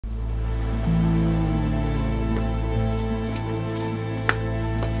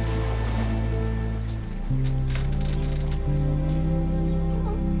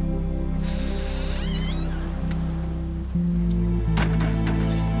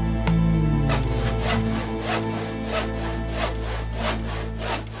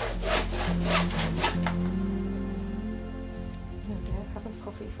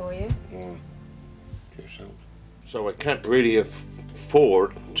So I can't really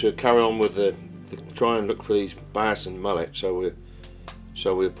afford to carry on with the try and look for these bass and mullet, so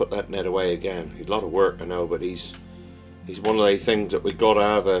we'll put that net away again. He's a lot of work, I know, but he's one of the things that we've got to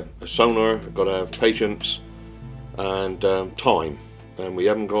have a sonar, we've got to have patience and time, and we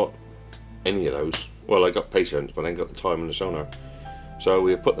haven't got any of those. Well, I got patience, but I ain't got the time and the sonar. So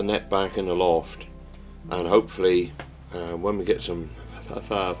we'll put the net back in the loft, and hopefully when we get some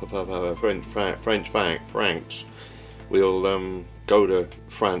French francs, we'll go to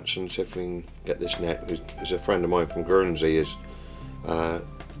France and see if we can get this net. There's a friend of mine from Guernsey has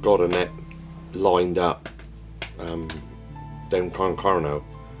got a net lined up down Concarneau.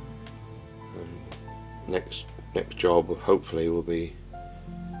 Next job hopefully will be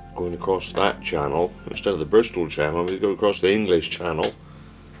going across that channel instead of the Bristol channel. We go across the English channel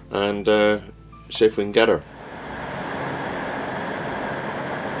and see if we can get her.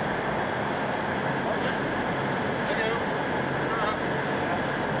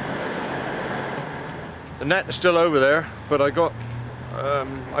 The net is still over there, but I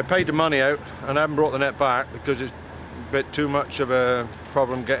paid the money out and I haven't brought the net back because it's a bit too much of a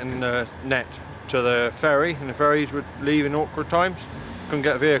problem getting the net to the ferry, and the ferries would leave in awkward times. Couldn't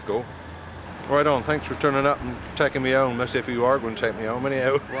get a vehicle. Right on, thanks for turning up and taking me home. That's if you are going to take me home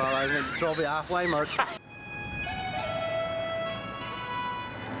anyhow. Well, I'm probably halfway mark.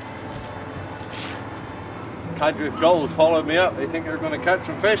 CADGWITH gulls followed me up. They think they're going to catch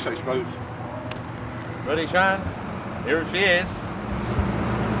some fish, I suppose. Ready, Shan? Here she is.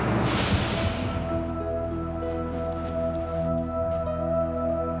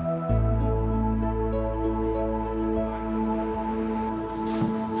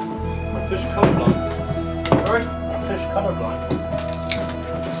 My fish colourblind. Sorry? My fish colourblind.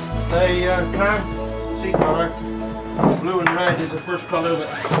 They can't see colour. Blue and red is the first colour that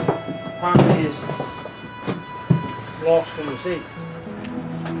apparently is lost in the sea.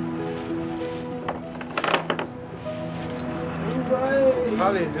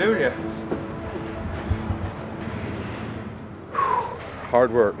 Hallelujah.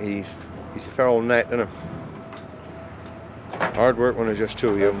 Hard work. He's a fair old net, isn't he? Hard work when there's just two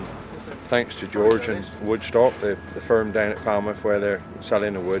of you. Thanks to George and Woodstock, the firm down at Falmouth where they're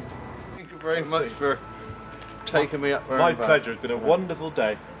selling the wood. Thank you very much for taking me up there. My pleasure. It's been a wonderful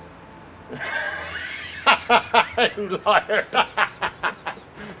day. You liar.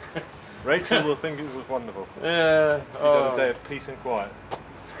 Rachel will think it was wonderful. Yeah. She's had a day of peace and quiet.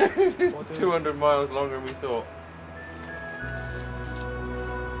 200 miles longer than we thought.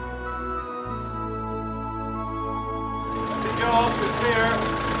 Good job, it's clear.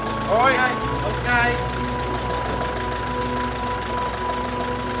 Alright,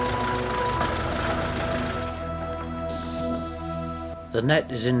 The net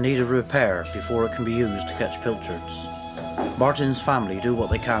is in need of repair before it can be used to catch pilchards. Martin's family do what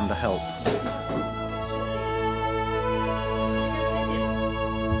they can to help.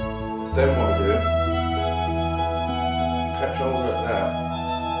 Don't want to do it. Catch all of that.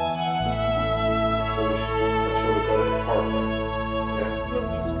 So we got it partly. Yeah. We're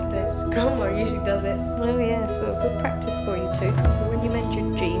used to this. Grandma usually does it. Oh yes, well good practice for you Toots, for when you mend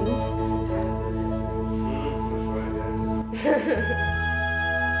your jeans. That's right, yeah.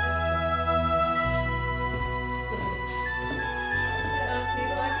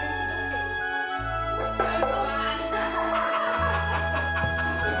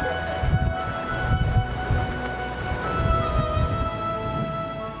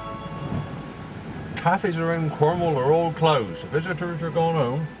 Cafes around Cornwall are all closed. The visitors are gone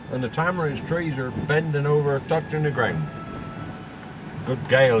home and the tamarisk trees are bending over, touching the ground. Good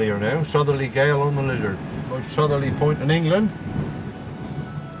gale here now, southerly gale on the Lizard. Most southerly point in England.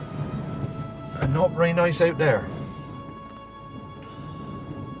 And not very nice out there.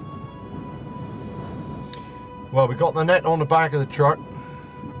 Well, we got the net on the back of the truck.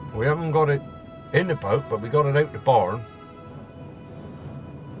 We haven't got it in the boat, but we got it out the barn.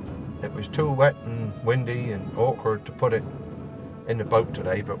 It was too wet and windy and awkward to put it in the boat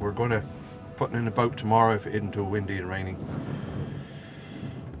today, but we're going to put it in the boat tomorrow if it isn't too windy and raining.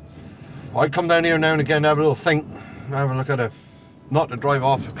 I come down here now and again to have a little think, have a look at not to drive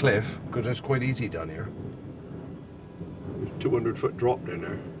off the cliff, because that's quite easy down here. There's a 200-foot drop down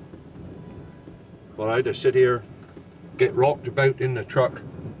there. But I just sit here, get rocked about in the truck,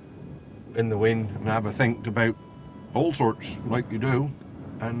 in the wind, and have a think about all sorts, like you do,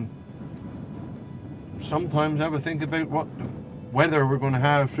 and sometimes have a think about what weather we're going to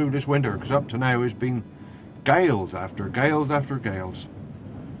have through this winter, because up to now it's been gales after gales after gales.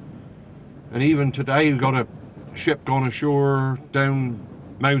 And even today we've got a ship gone ashore down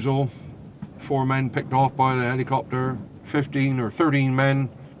Mousel, 4 men picked off by the helicopter, 15 or 13 men,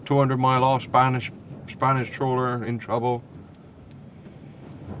 200 mile off, Spanish trawler in trouble.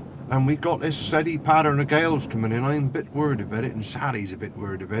 And we got this steady pattern of gales coming in. I'm a bit worried about it, and Sally's a bit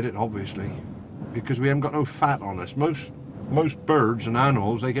worried about it, obviously, because we haven't got no fat on us. Most birds and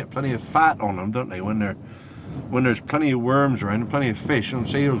animals, they get plenty of fat on them, don't they, when there's plenty of worms around and plenty of fish, and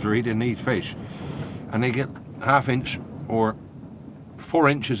seals are eating these fish, and they get ½ inch or 4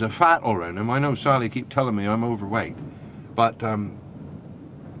 inches of fat all around them. I know Sally keep telling me I'm overweight, but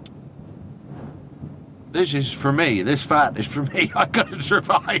this is for me. This fat is for me. I gotta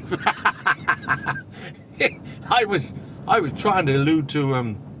survive. I was trying to allude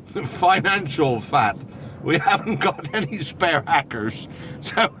to financial fat. We haven't got any spare hackers,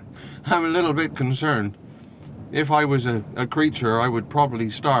 so I'm a little bit concerned. If I was a creature, I would probably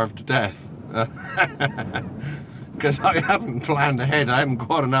starve to death. Because I haven't planned ahead. I haven't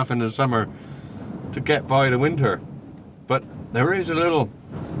got enough in the summer to get by the winter. But there is a little,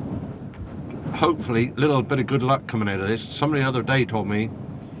 hopefully, little bit of good luck coming out of this. Somebody the other day told me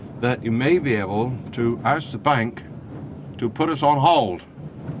that you may be able to ask the bank to put us on hold.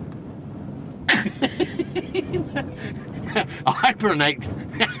 Hibernate.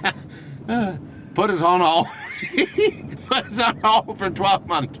 Put us on hold. Put us on hold for 12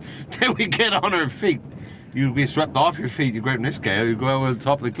 months till we get on our feet. You'll be swept off your feet. You go out in this gale, you go over the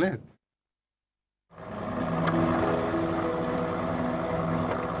top of the cliff.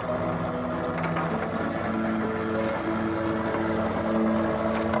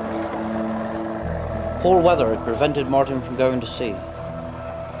 Poor weather had prevented Martin from going to sea,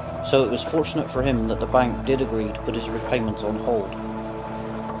 so it was fortunate for him that the bank did agree to put his repayments on hold.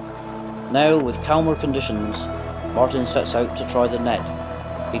 Now, with calmer conditions, Martin sets out to try the net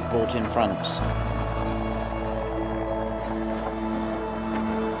he'd brought in France.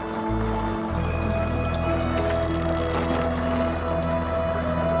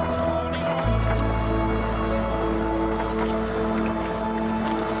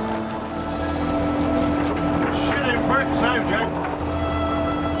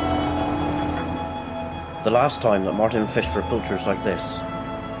 The last time that Martin fished for pilchards like this,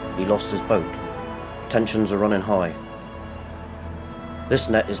 he lost his boat. Tensions are running high. This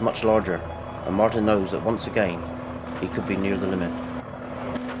net is much larger, and Martin knows that once again, he could be near the limit.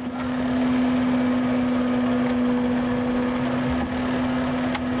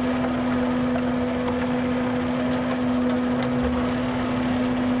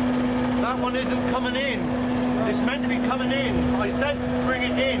 That one isn't coming in. It's meant to be coming in. I said bring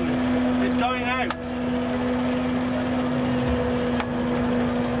it in. It's going out.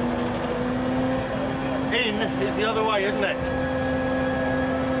 In is the other way, isn't it?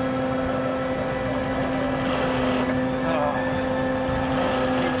 Oh,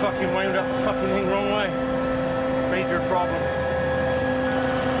 you fucking wound up the fucking thing wrong way. Major problem.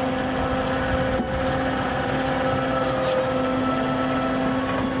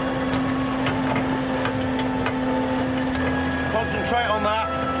 Concentrate on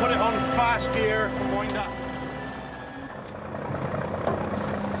that, put it on fast gear and wind up.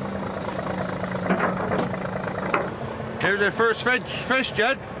 Here's the first fish,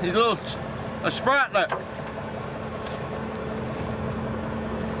 Jed. He's a spratlet.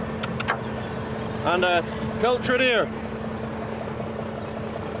 And a pilchard here.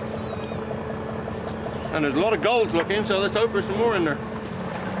 And there's a lot of gold looking, so let's hope there's some more in there.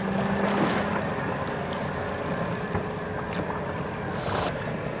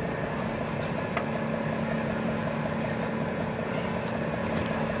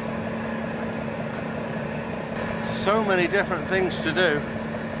 So many different things to do.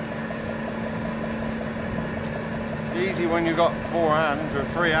 It's easy when you've got 4 hands or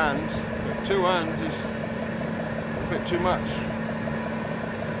 3 hands, but 2 hands is a bit too much.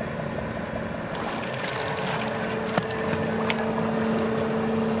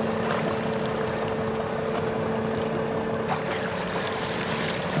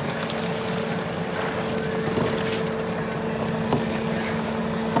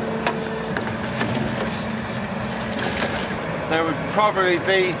 There would probably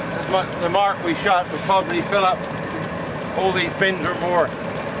be, as much, the mark we shot would probably fill up all these bins or more,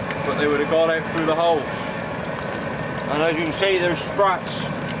 but they would have got out through the holes. And as you can see, there's sprats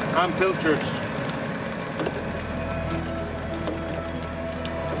and pilchards.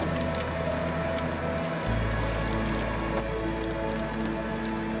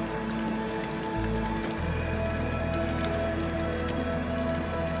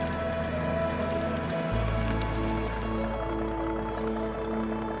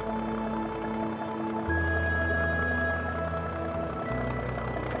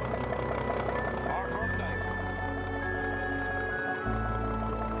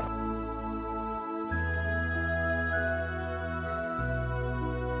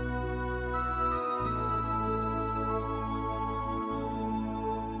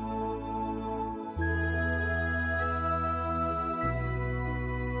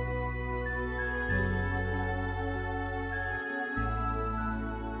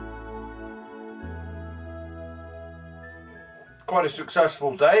 quite a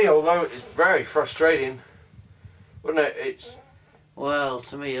successful day, although it's very frustrating, wasn't it? It's Well,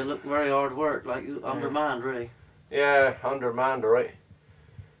 to me it looked very hard work, like undermanned really. yeah, undermanned, all right.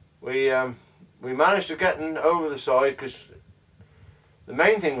 We managed to get it over the side because the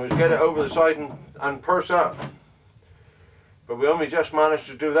main thing was get it over the side and purse up. But we only just managed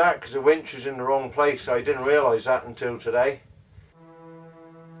to do that because the winch is in the wrong place. I didn't realise that until today.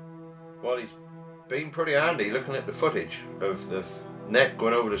 Well, he's been pretty handy looking at the footage of the net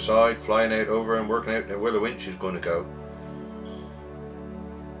going over the side, flying out over and working out where the winch is going to go.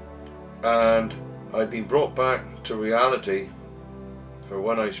 And I've been brought back to reality for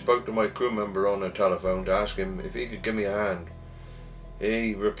when I spoke to my crew member on the telephone to ask him if he could give me a hand.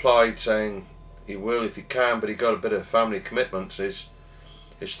 He replied saying he will if he can, but he got a bit of family commitments. His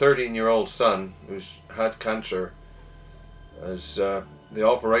 13-year-old son, who's had cancer, as the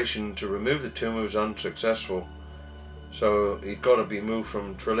operation to remove the tumour was unsuccessful, so he got to be moved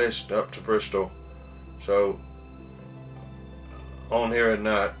from Trelist up to Bristol. So on hearing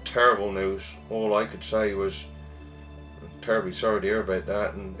that terrible news, all I could say was I'm terribly sorry to hear about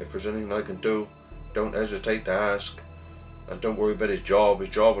that, and if there's anything I can do, don't hesitate to ask, and don't worry about his job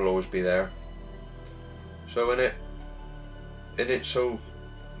will always be there. So it's so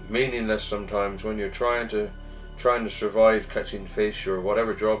meaningless sometimes when you're trying to survive catching fish or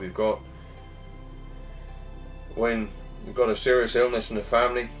whatever job you've got, when you've got a serious illness in the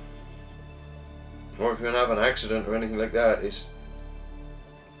family, or if you're going to have an accident or anything like that. It's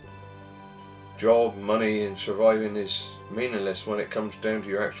job, money and surviving is meaningless when it comes down to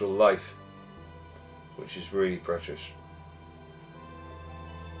your actual life, which is really precious.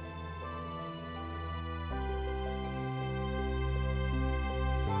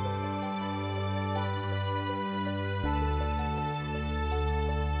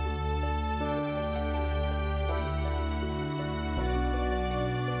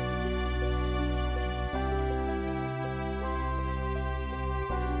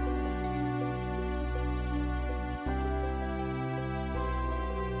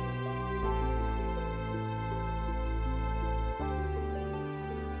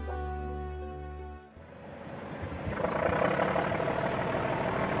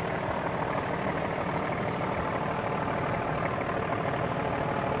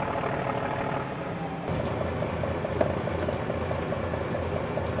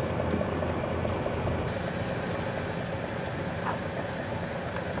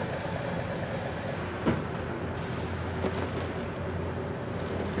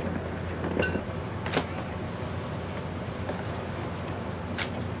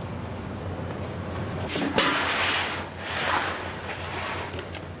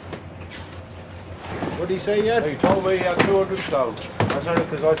 What did he say yet? He told me he had 200 stone. That's only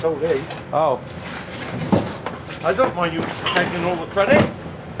because I told him. Oh. I don't mind you taking all the credit.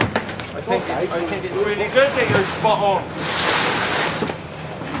 I think it's really good that you're spot on.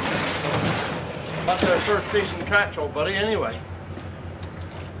 That's our first decent catch, old buddy, anyway.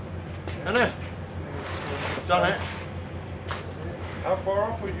 Isn't it? Done it. How far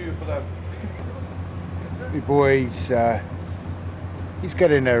off was you for them? My boy, he's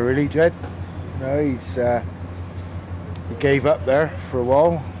getting there really, Jed. No, he gave up there for a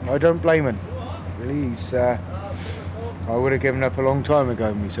while. I don't blame him. Really, I would have given up a long time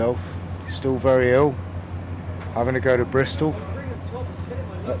ago myself. He's still very ill, having to go to Bristol.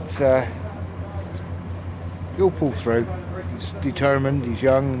 But he'll pull through. He's determined. He's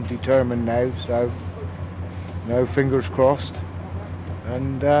young and determined now. So, fingers crossed.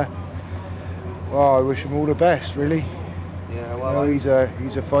 And well, I wish him all the best. Really. Yeah, well, he's a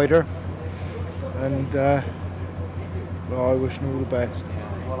fighter. And well, I wish him all the best.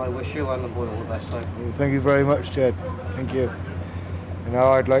 Well, I wish you and the boy all the best, though. Well, thank you very much, Jed. Thank you.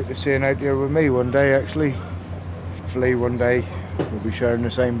 I'd like to see him out there with me one day, actually. Hopefully one day we'll be sharing the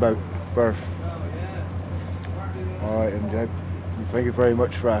same berth. All right, and Jed, well, thank you very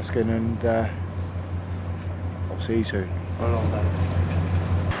much for asking, and I'll see you soon.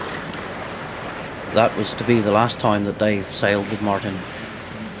 That was to be the last time that Dave sailed with Martin.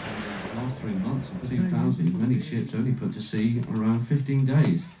 Last 3 months, 2,000, many ships only put to sea around 15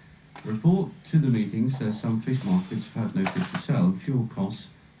 days. The report to the meeting says some fish markets have had no fish to sell, and fuel costs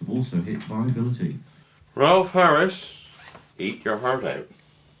have also hit viability. Ralph Harris, eat your heart out.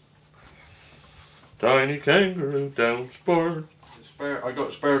 Tiny kangaroo down sport. I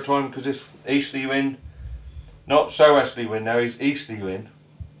got spare time because this easterly wind, not southeasterly wind now, it's easterly wind,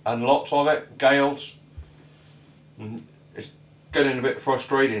 and lots of it, gales. And it's getting a bit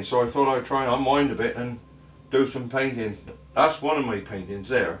frustrating, so I thought I'd try and unwind a bit and do some painting. That's one of my paintings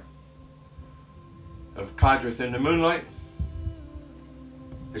there, of CADGWITH in the moonlight.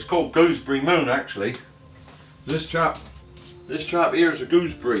 It's called Gooseberry Moon actually. This chap here is a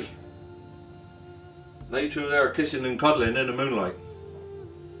gooseberry. They two there are kissing and cuddling in the moonlight.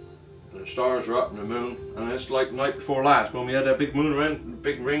 And the stars are up in the moon, and it's like night before last when we had that big moon around,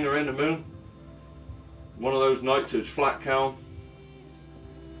 big ring around the moon. One of those nights it was flat calm.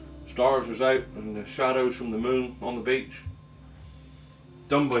 Stars was out and the shadows from the moon on the beach.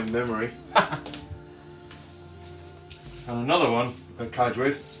 Dumbling memory. And another one at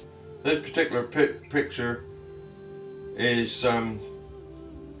CADGWITH. This particular picture is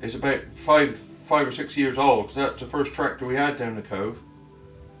about five or 6 years old, because that's the first tractor we had down the cove.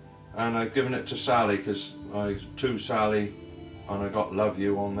 And I've given it to Sally because I to Sally, and I got "Love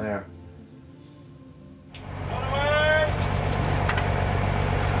You" on there.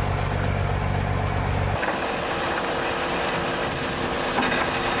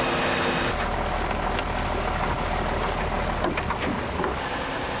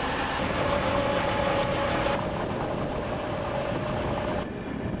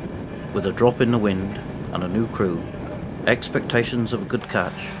 With a drop in the wind and a new crew, expectations of a good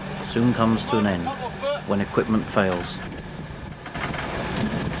catch soon comes to an end when equipment fails.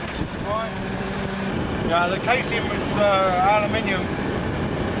 Yeah, the casing was aluminium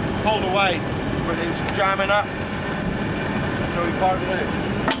pulled away, but it was jamming up, so we parted it out.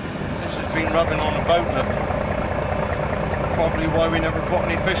 This has been rubbing on the boat, look. Probably why we never caught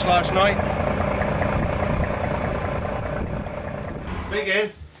any fish last night.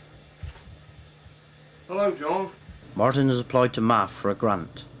 Begin. Hello, John. Martin has applied to MAF for a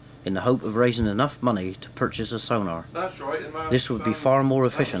grant in the hope of raising enough money to purchase a sonar. That's right. This would be far more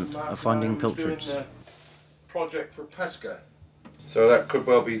efficient at finding pilchards. Project for Pesca. So that could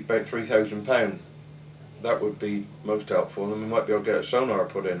well be about £3,000. That would be most helpful, and we might be able to get a sonar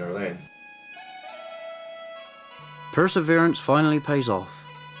put in there then. Perseverance finally pays off,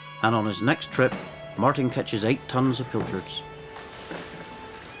 and on his next trip, Martin catches 8 tons of pilchards.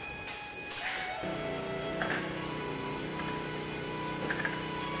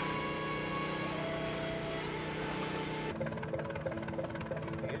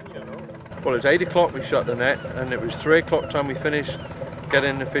 Well, it was 8 o'clock we shut the net, and it was 3 o'clock time we finished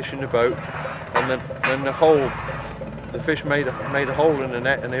getting the fish in the boat, and then the fish made a hole in the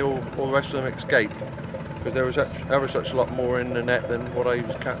net, and all the rest of them escaped, because there was ever such a lot more in the net than what 8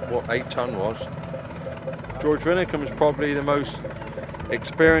 ton was. George Vinnicom's probably the most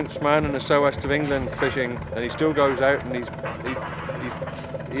experienced man in the southwest of England fishing, and he still goes out, and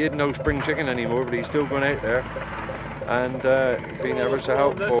he had no spring chicken anymore, but he's still going out there and been ever so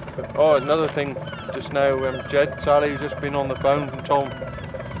helpful. Oh, another thing, just now, Jed, Sally's just been on the phone and told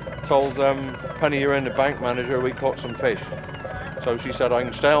Penny here in the bank manager we caught some fish. So she said I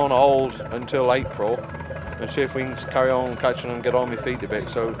can stay on hold until April and see if we can carry on catching them and get on my feet a bit.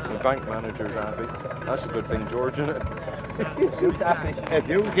 So the bank manager's happy. That's a good thing, George, isn't it? He's happy. If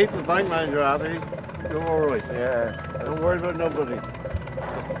you can keep the bank manager happy, you're all right. Yeah. Don't worry about nobody.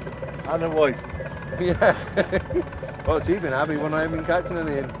 And the wife. Yeah. Well, she's been happy when I haven't been catching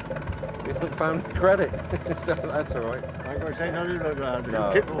any in. We haven't found credit, so that's all right. I'm going to say nothing about that.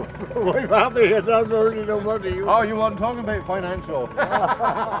 No. You keep the wife happy and not earning no money. Oh, you weren't talking about financial.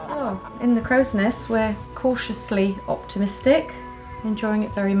 Well, in the crow's nest, we're cautiously optimistic, enjoying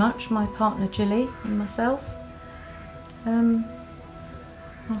it very much, my partner Gilly and myself.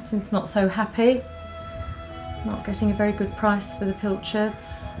 Martin's not so happy, not getting a very good price for the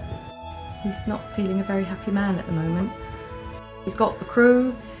pilchards. He's not feeling a very happy man at the moment. He's got the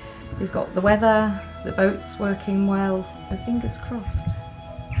crew, he's got the weather, the boat's working well, so fingers crossed.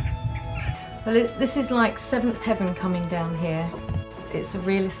 Well, this is like seventh heaven coming down here. It's a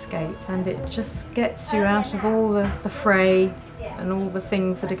real escape, and it just gets you out of all the fray and all the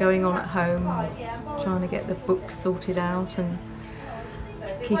things that are going on at home, trying to get the books sorted out and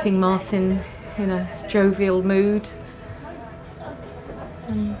keeping Martin in a jovial mood.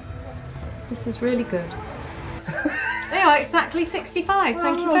 And this is really good. They are exactly 65,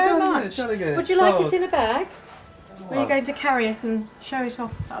 thank you very much. Would you like it in a bag? Or are you going to carry it and show it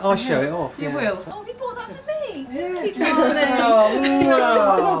off? I'll show it off. You will? Oh, you bought that for me? Yeah.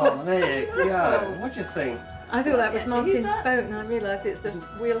 Oh, there you go. What do you think? I thought that was Martin's boat, and I realised it's the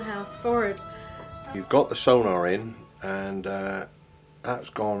wheelhouse forward. You've got the sonar in, and that's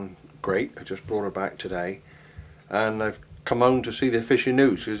gone great. I just brought her back today, and I've come home to see the fishing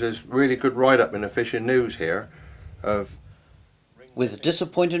news, because there's really good write-up in the fishing news here of... With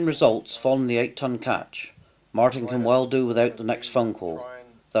disappointing results following the 8-ton catch, Martin can well do without the next phone call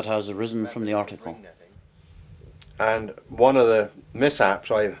that has arisen from the article. And one of the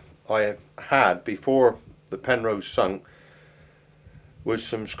mishaps I had before the Penrose sunk, was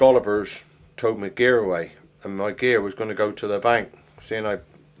some scollopers towed my gear away, and my gear was going to go to the bank, seeing I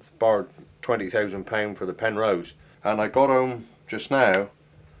borrowed £20,000 for the Penrose. And I got home just now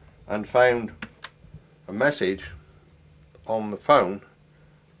and found a message on the phone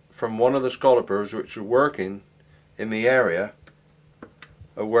from one of the scollopers which were working in the area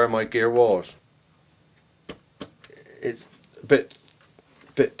of where my gear was. It's a bit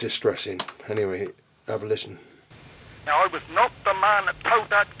distressing. Anyway, have a listen. Now, I was not the man that towed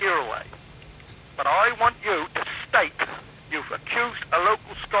that gear away, but I want you to state you've accused a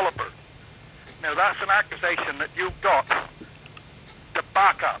local scolloper. Now, that's an accusation that you've got to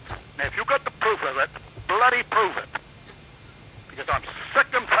back up. Now, if you've got the proof of it, bloody prove it. Because I'm sick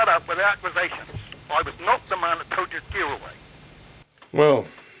and fed up with the accusations. I was not the man that towed your gear away. Well,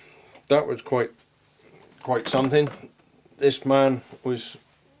 that was quite something. This man was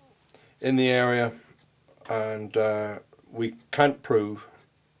in the area, and we can't prove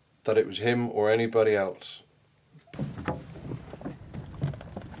that it was him or anybody else.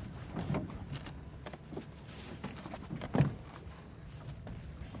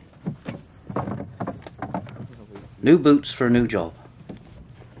 New boots for a new job.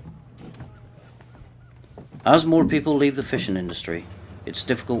 As more people leave the fishing industry, it's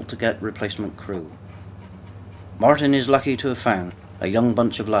difficult to get replacement crew. Martin is lucky to have found a young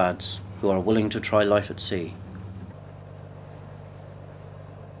bunch of lads who are willing to try life at sea.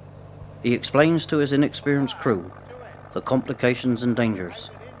 He explains to his inexperienced crew the complications and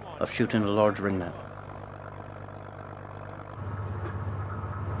dangers of shooting a large ring net.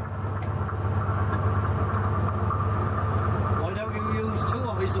 Why don't you use two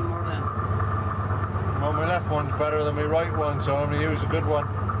eyes or more then? Well, my left one's better than my right one, so I'm going to use a good one.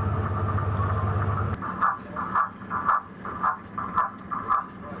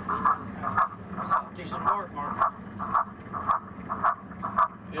 Decent work, Martin.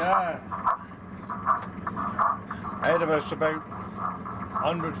 Yeah. Ahead of us about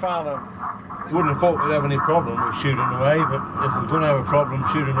 100 fathom. Wouldn't have thought we'd have any problem with shooting away, but if we're going to have a problem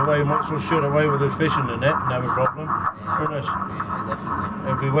shooting away, we might as well shoot away with the fish in the net and have a problem. Yeah, definitely.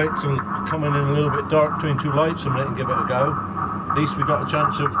 If we wait till coming in a little bit dark between two lights and let them give it a go, at least we got a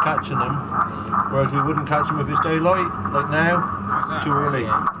chance of catching them. Yeah. Whereas we wouldn't catch them if it's daylight, like now, too early.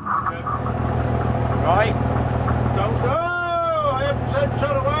 Yeah. Right? Don't go! I haven't said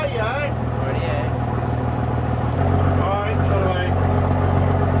shut away yet. Already, yeah. Alright, shut away.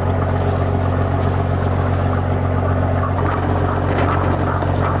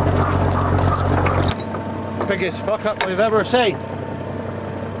 Biggest fuck up we've ever seen.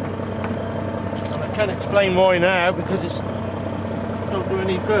 And I can't explain why now because it's don't do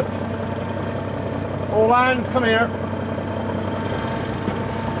any good. All hands, come here.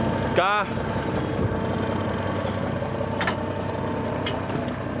 Gas.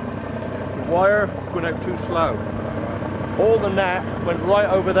 The wire went out too slow. All the net went right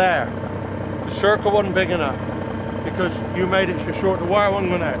over there. The circle wasn't big enough because you made it so short the wire wasn't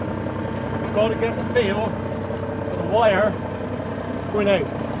going out. You've got to get the feel of the wire going out.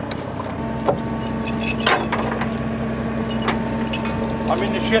 I'm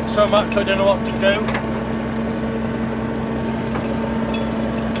in the shit so much I don't know what to do.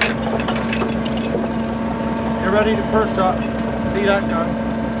 You're ready to first up. See that go.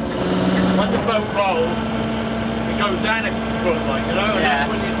 When the boat rolls, it goes down a foot, like, you know, and that's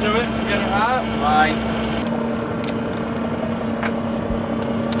when you do it to get it out. Right.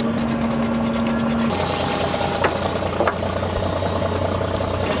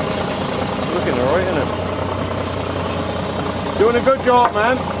 Looking alright, isn't it? Doing a good job,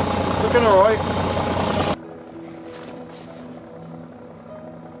 man. Looking alright.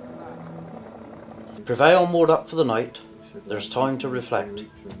 Prevail moored up for the night, there's time to reflect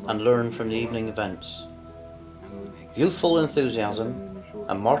and learn from the evening events. Youthful enthusiasm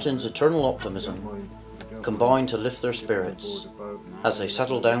and Martin's eternal optimism combine to lift their spirits as they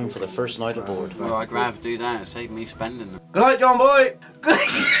settle down for the first night aboard. Well, I'd rather do that, save me spending them. Good night, John boy!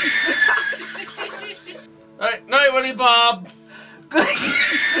 Right, night, Willie Bob.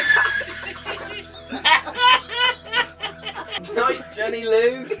 Night, Jenny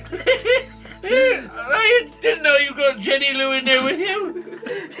Lou! I didn't know you got Jenny Lou in there with you.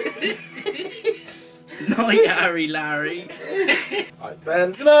 Night, Harry Larry! Right,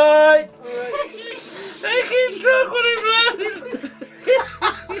 Ben. Good night. I keep drunk when I'm laughing.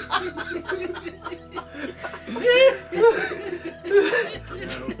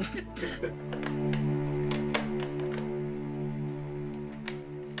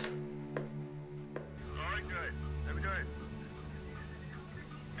 Alright, good. There we go.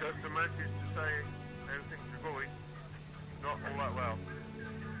 Just a message to say everything's going not all that well.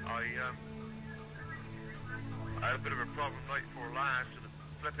 I had a bit of a problem night before last, and the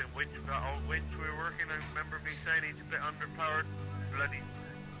flipping winch, that old winch we were working. I remember me saying he's a bit underpowered. Bloody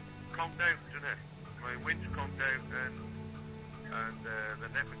conked out, didn't it? My winch conked out, and the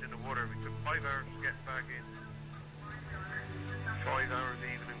net was in the water. We took 5 hours to get back in. 5 hours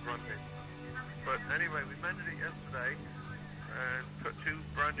even in grunting. But anyway, we mended it yesterday and put 2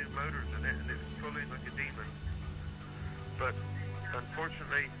 brand new motors in it, and it was pulling like a demon. But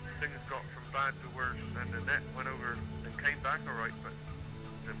unfortunately, things got from bad to worse, and the net went over and came back all right. But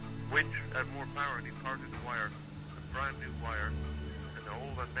the winch had more power, and he parted the wire, a brand new wire, and all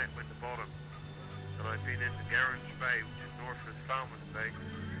the net went to the bottom. And I've been into Garren's Bay, which is north of FALMOUTH Bay,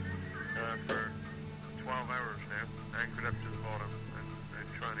 for 12 hours now, anchored up to the bottom, and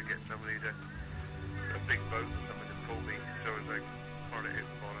trying to get somebody to, a big boat, somebody to pull me, so as I part it out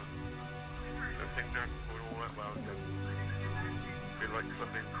the bottom. So things aren't going all that well. I feel like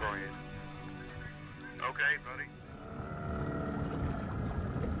flipping crying. Okay, buddy.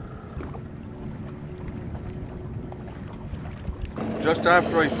 Just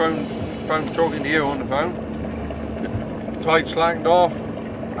after I phoned talking to you on the phone, the tide slackened off,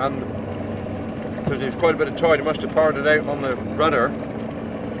 and because there was quite a bit of tide, it must have parted out on the rudder,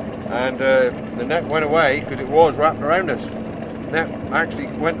 and the net went away because it was wrapped around us. The net actually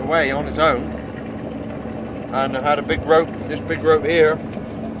went away on its own, and I had a big rope, this big rope here,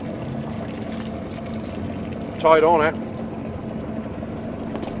 tied on it,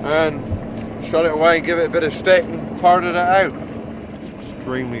 and shot it away, give it a bit of stick, and parted it out.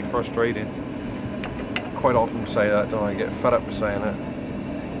 Extremely frustrating. Quite often say that, don't I? Get fed up with saying that.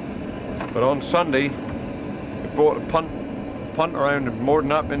 But on Sunday, we brought a punt around and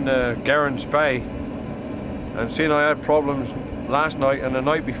moored up in Garren's Bay, and seeing I had problems last night and the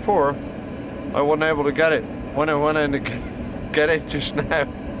night before, I wasn't able to get it. When I went in to get it just now,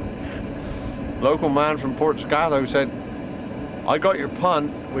 local man from Port Scatho said, I got your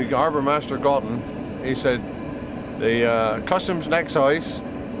punt, Harbour Master Gotten. He said, the Customs and Excise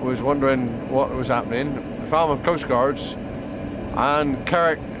was wondering what was happening, the Falmouth Coast Guards and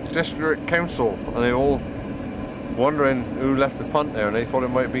Carrick District Council, and they all wondering who left the punt there, and they thought it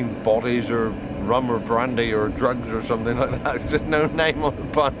might have been bodies or rum or brandy or drugs or something like that. There's no name on the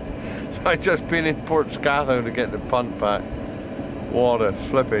punt. So I just been in Port Scatho to get the punt back. What a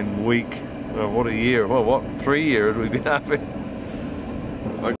flipping week. Oh, what a year. Well, what 3 years we've been having.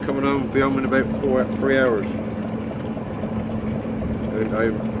 I'm coming home, be home in about 3 hours. I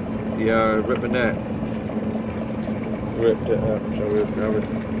ripped the net. Ripped it up, so we'll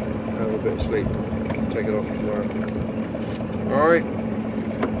have a bit of sleep. Take it off tomorrow. Alright.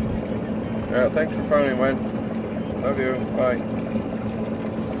 Thanks for phoning, Wen. Love you. Bye.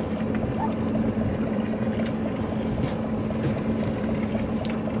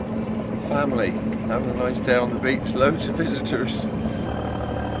 Family. Having a nice day on the beach. Loads of visitors.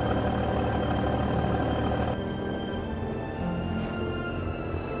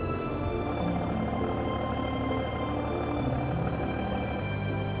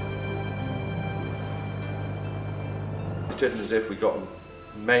 As if we got to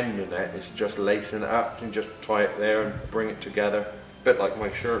mend the net, it's just lacing it up and just tie it there and bring it together, a bit like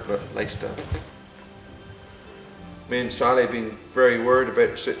my shirt but laced up. Me and Sally have been very worried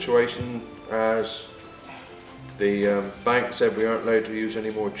about the situation, as the bank said we aren't allowed to use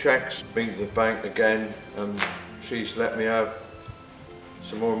any more cheques. Been to the bank again, and she's let me have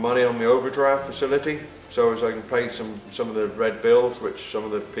some more money on my overdraft facility so as I can pay some of the red bills, which some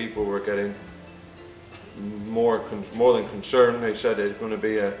of the people were getting more than concerned. They said there's going to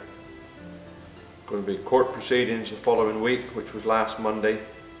be court proceedings the following week, which was last Monday.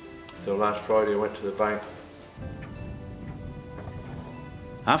 So last Friday I went to the bank.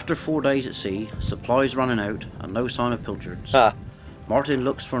 After 4 days at sea, supplies running out and no sign of pilchards, Martin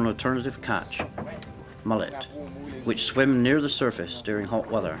looks for an alternative catch, mullet, which swim near the surface during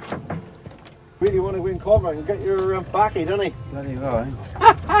hot weather. Really want to win Cornwall and get your backy, don't he? Bloody right.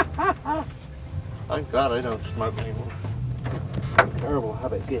 Thank God I don't smoke anymore. Terrible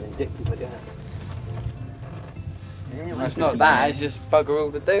habit, getting addicted again. Yeah, it's not that, it's just bugger all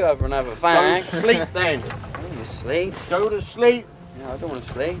to do other than have a fag. Go to sleep then. You sleep. Go to sleep. Yeah, I don't want to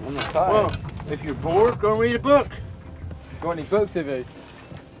sleep, I'm not tired. Well, if you're bored, go and read a book. Got any books have you?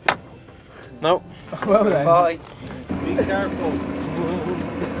 No. Well then. Bye. Be careful.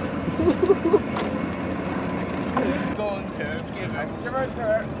 Go on, Kurt. Give her,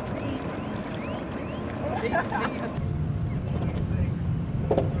 Kurt. They're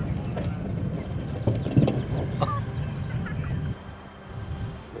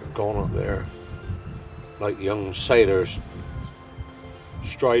going up there like young sailors,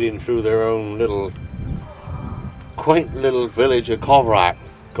 striding through their own little quaint little village of Cornwall,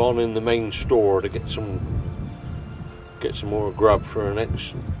 gone in the main store to get some more grub for our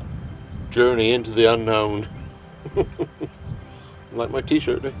next journey into the unknown. Like my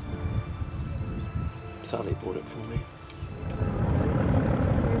t-shirt there. Sally bought it for me.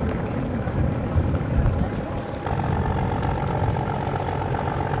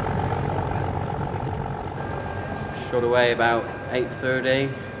 Shot away about 8:30,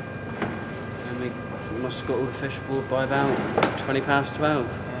 and we must have got all the fish aboard by about 20 past 12.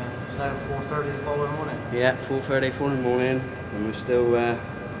 It's now 4:30 the following morning. Yeah, 4:30 following morning, and we're still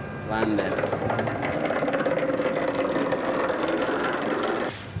landing.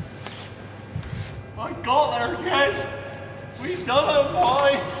 I got there, Jed! We've done it,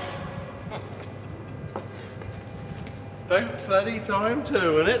 boy! About plenty time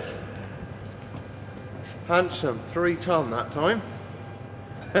too, innit? Handsome, 3 ton that time.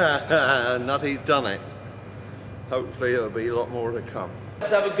 Nutty's done it. Hopefully it'll be a lot more to come.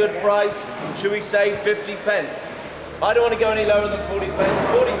 Let's have a good price. Should we say 50 pence? I don't want to go any lower than 40 pence.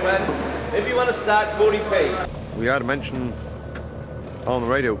 40 pence. If you want to start, 40p. We had a mention on the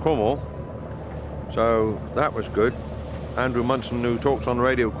radio Cornwall, so that was good. Andrew Munson, who talks on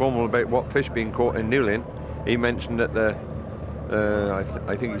Radio Cornwall about what fish being caught in Newlyn, he mentioned that the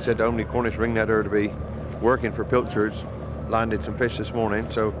I think he said the only Cornish ringnetter to be working for Pilchards landed some fish this morning,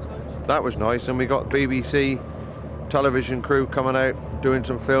 so that was nice. And we got BBC television crew coming out doing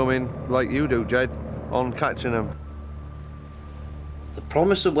some filming like you do, Jed, on catching them. The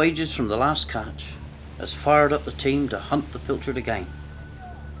promise of wages from the last catch has fired up the team to hunt the pilchard again,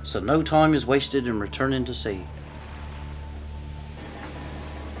 so no time is wasted in returning to sea.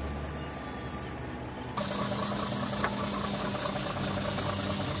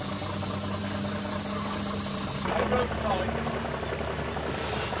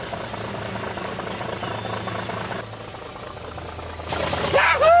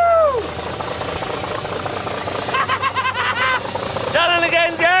 Done it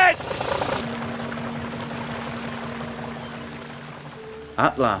again, Jed!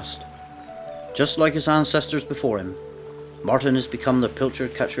 At last, just like his ancestors before him, Martin has become the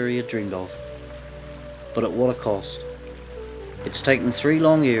pilchard catcher he had dreamed of. But at what a cost. It's taken 3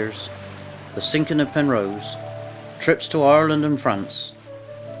 long years, the sinking of Penrose, trips to Ireland and France,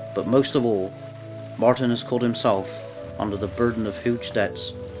 but most of all, Martin has caught himself under the burden of huge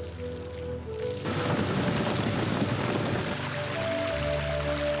debts.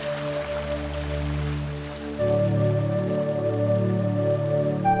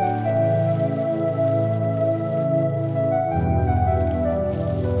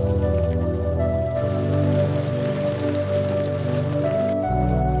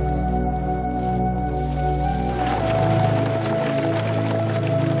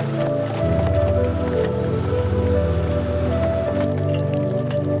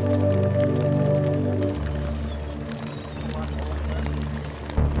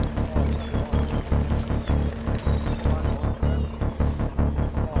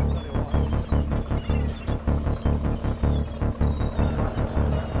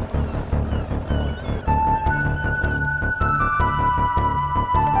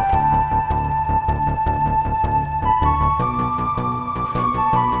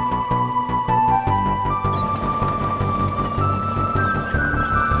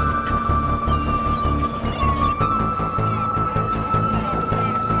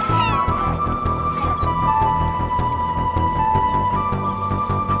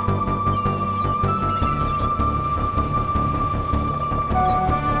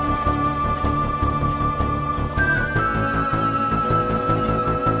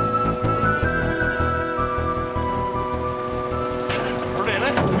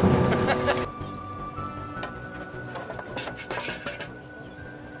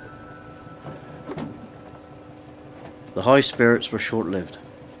 The high spirits were short-lived.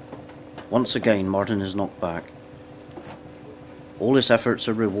 Once again Martin is knocked back. All his efforts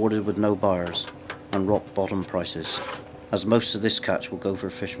are rewarded with no buyers and rock-bottom prices, as most of this catch will go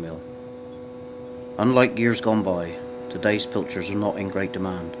for fish meal. Unlike years gone by, today's pilchards are not in great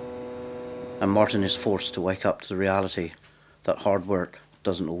demand, and Martin is forced to wake up to the reality that hard work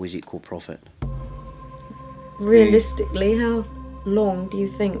doesn't always equal profit. Realistically, how long do you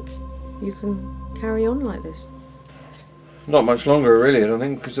think you can carry on like this? Not much longer, really, I don't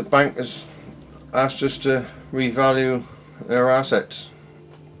think, because the bank has asked us to revalue our assets.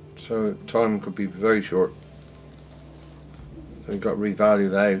 So time could be very short. So we've got to revalue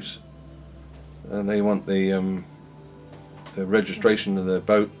the house, and they want the registration of the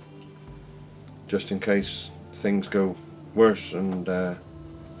boat, just in case things go worse and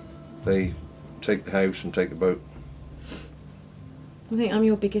they take the house and take the boat. I think I'm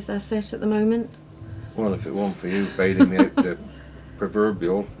your biggest asset at the moment. Well, if it weren't for you bailing me out the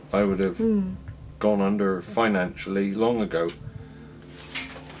proverbial, I would have gone under financially long ago.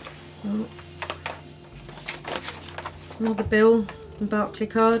 Well, another bill and Barclay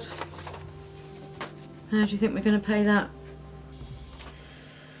card. How do you think we're going to pay that?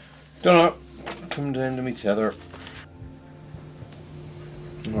 Don't know. Come down to me tether.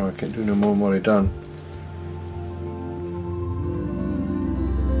 Oh, I can't do no more than what I done.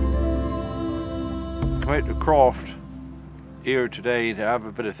 Come out to Croft here today to have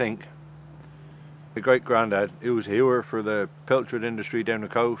a bit of think. The great granddad, he was here for the pilchard industry down the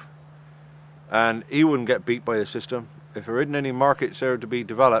cove, and he wouldn't get beat by the system. If there isn't any markets there to be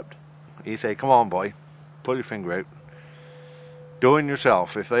developed, he'd say, come on boy, pull your finger out. Do it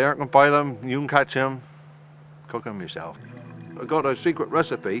yourself. If they aren't going to buy them, you can catch them, cook them yourself. I've got a secret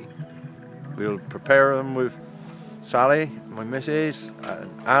recipe. We'll prepare them with Sally, my missus,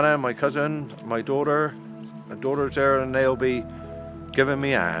 Anna, my cousin, my daughter. My daughter's there and they'll be giving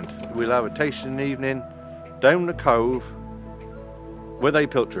me a hand. We'll have a tasting evening down the cove with a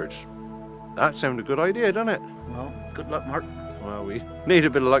pilchards. That sounds a good idea, doesn't it? Well, good luck, Mark. Well, we need a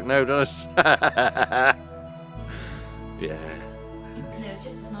bit of luck now, don't us? Yeah. No,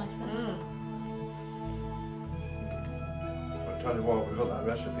 just as nice though. I'll tell you what, we've got that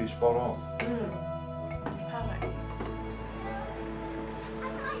recipe spot on.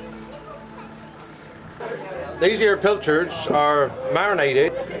 These here pilchards are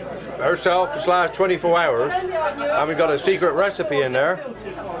marinated ourselves this last 24 hours, and we've got a secret recipe in there,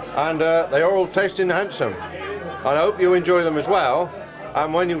 and they are all tasting handsome. And I hope you enjoy them as well,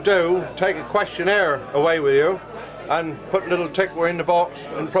 and when you do, take a questionnaire away with you and put a little tick in the box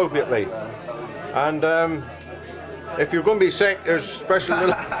appropriately. And if you're going to be sick, there's special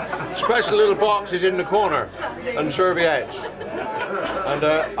little boxes in the corner and serviettes. And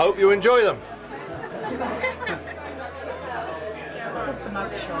I hope you enjoy them. What's a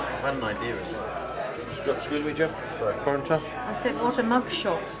mug shot? I had an idea as well. Excuse me, Jim. Corn top. I said, what a mug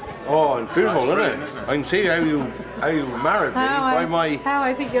shot. Oh, and beautiful, isn't it? I can see how you married me by my how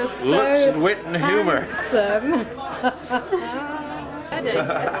I think you're so looks and wit and humour.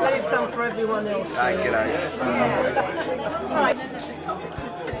 handsome. Leave some for everyone else.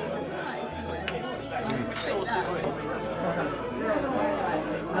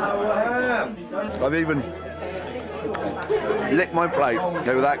 I've even licked my plate.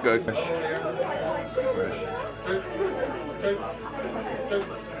 They were that good.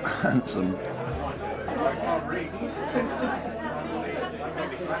 Handsome.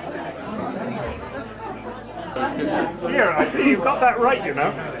 Yeah, I think you've got that right, you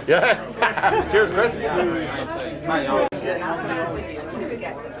know. Yeah. Cheers, Chris.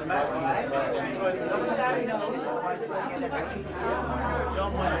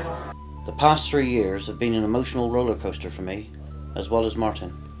 The past 3 years have been an emotional roller coaster for me, as well as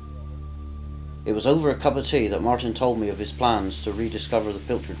Martin. It was over a cup of tea that Martin told me of his plans to rediscover the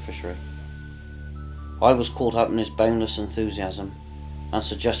pilchard fishery. I was caught up in his boundless enthusiasm and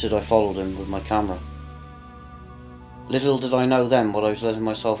suggested I followed him with my camera. Little did I know then what I was letting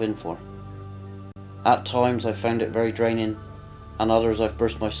myself in for. At times I found it very draining, and others I've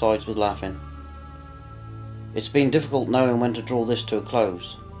burst my sides with laughing. It's been difficult knowing when to draw this to a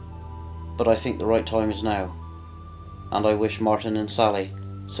close, but I think the right time is now, and I wish Martin and Sally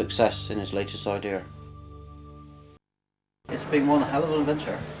success in his latest idea. It's been one hell of an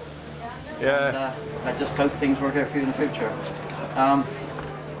adventure. Yeah. And, I just hope things work out for you in the future.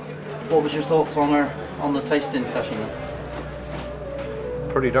 What was your thoughts on the tasting session?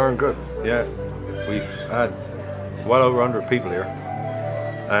 Pretty darn good. Yeah. We've had well over 100 people here,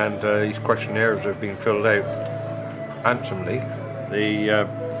 and these questionnaires have been filled out handsomely. The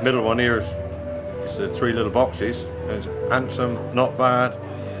middle one here is the 3 little boxes. It's handsome, not bad,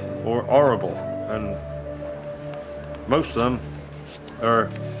 or horrible, and most of them are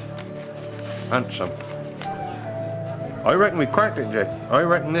handsome. I reckon we cracked it, Jed. I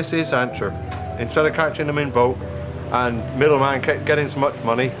reckon this is answer. Instead of catching them in boat and middleman getting so much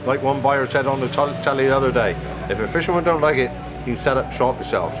money, like one buyer said on the telly the other day, if a fisherman don't like it, he can set up shop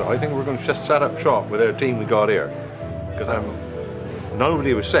himself. So I think we're going to just set up shop with our team we got here, because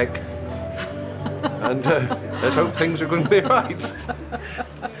nobody was sick, and let's hope things are going to be right.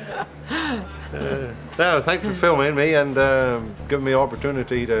 No, thanks for filming me and giving me the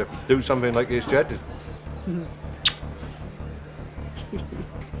opportunity to do something like this, Jed.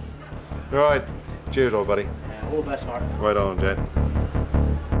 Right, cheers, old buddy. All the best, Mark. Right on, Jed.